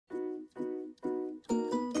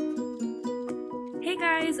Hey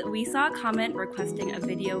guys, we saw a comment requesting a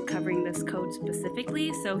video covering this code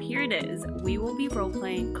specifically, so here it is. We will be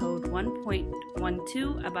role-playing code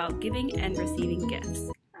 1.12 about giving and receiving gifts.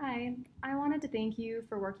 Hi, I wanted to thank you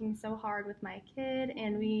for working so hard with my kid,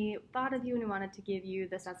 and we thought of you and we wanted to give you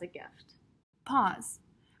this as a gift. Pause.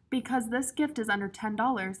 Because this gift is under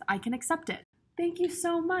 $10, I can accept it. Thank you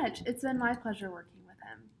so much. It's been my pleasure working with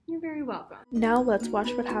him. You're very welcome. Now let's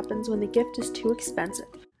watch what happens when the gift is too expensive.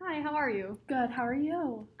 Hi, how are you? Good, how are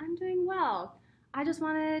you? I'm doing well. I just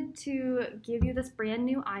wanted to give you this brand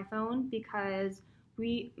new iPhone because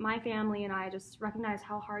my family and I just recognize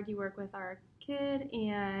how hard you work with our kid,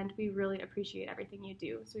 and we really appreciate everything you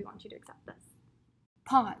do, so we want you to accept this.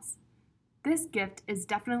 Pause. This gift is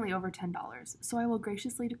definitely over $10, so I will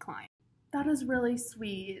graciously decline. That is really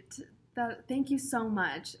sweet. Thank you so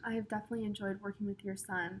much. I have definitely enjoyed working with your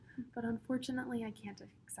son, but unfortunately I can't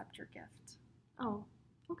accept your gift. Oh,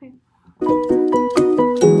 okay.